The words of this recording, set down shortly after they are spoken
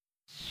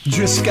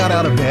Just got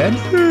out of bed?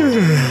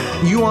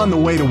 You on the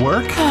way to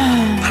work?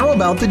 How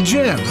about the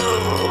gym?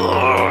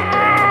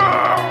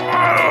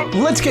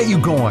 Let's get you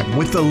going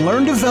with the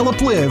Learn, Develop,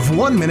 Live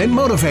 1 Minute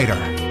Motivator.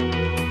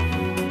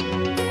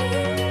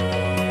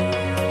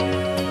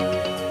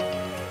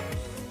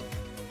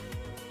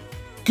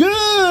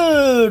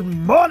 Good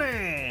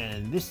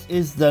morning! This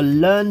is the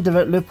Learn,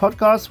 Develop, Live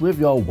podcast with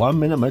your 1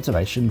 minute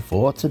motivation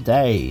for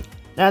today.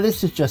 Now,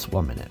 this is just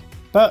 1 minute,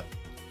 but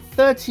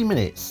 30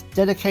 minutes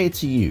dedicated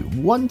to you,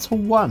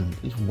 one-to-one,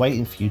 is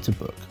waiting for you to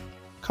book.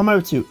 Come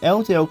over to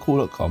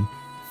ldlcall.com,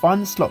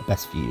 find the slot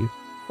best for you,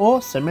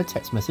 or send me a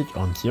text message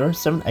on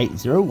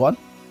 07801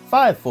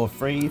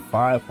 543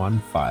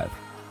 515.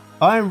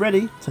 I am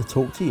ready to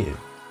talk to you.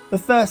 But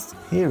first,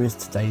 here is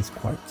today's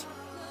quote.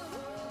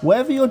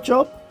 Whatever your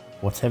job,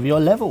 whatever your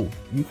level,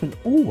 you can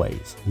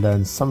always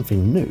learn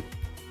something new.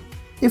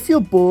 If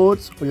you're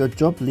bored or your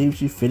job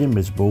leaves you feeling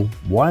miserable,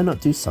 why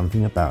not do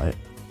something about it?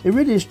 It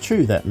really is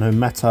true that no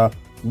matter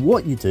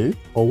what you do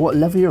or what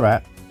level you're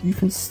at, you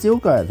can still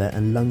go out there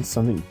and learn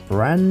something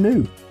brand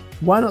new.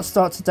 Why not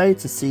start today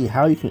to see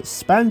how you can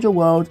expand your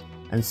world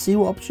and see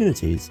what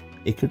opportunities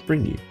it could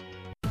bring you?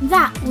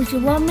 That was your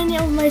 1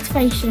 minute of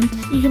motivation.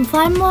 You can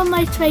find more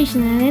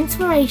motivation and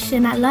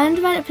inspiration at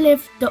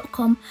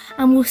learndeveloplive.com,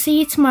 and we'll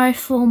see you tomorrow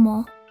for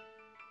more.